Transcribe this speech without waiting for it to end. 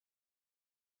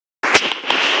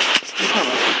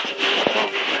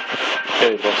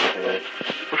really lost it.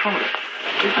 What's wrong with it?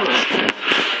 What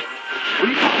are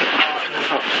you doing? What are you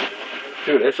talking?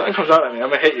 Dude, if something comes out at me, I'm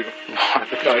gonna hit you. No, I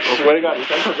swear to God, if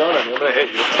something comes out at me, I'm gonna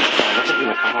hit you. That's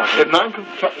gonna come out. If nothing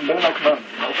better not come out at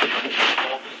me.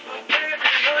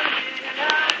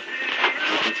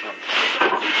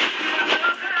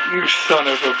 You son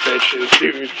of a bitches,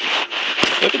 dude.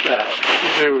 Look at that.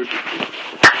 Dude.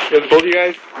 Is both you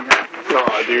guys?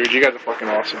 Aw, dude, you guys are fucking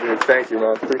awesome, dude. Thank you,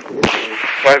 man. Appreciate it.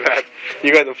 My bad.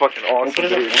 You guys are fucking awesome,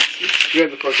 dude. You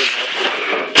guys are fucking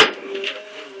awesome.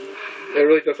 I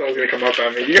really thought someone was gonna come up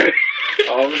at me. You guys.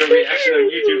 Oh, I'm gonna reaction on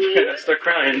YouTube and I start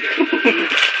crying.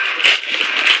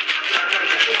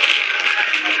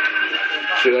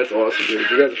 Dude, that's awesome, dude.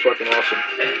 You guys are fucking awesome.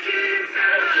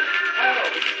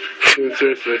 Dude,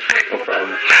 seriously. No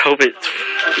problem. I hope it's.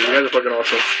 Dude, you guys are fucking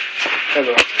awesome.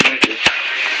 Thank you.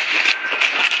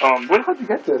 Where the fuck did you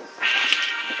get this?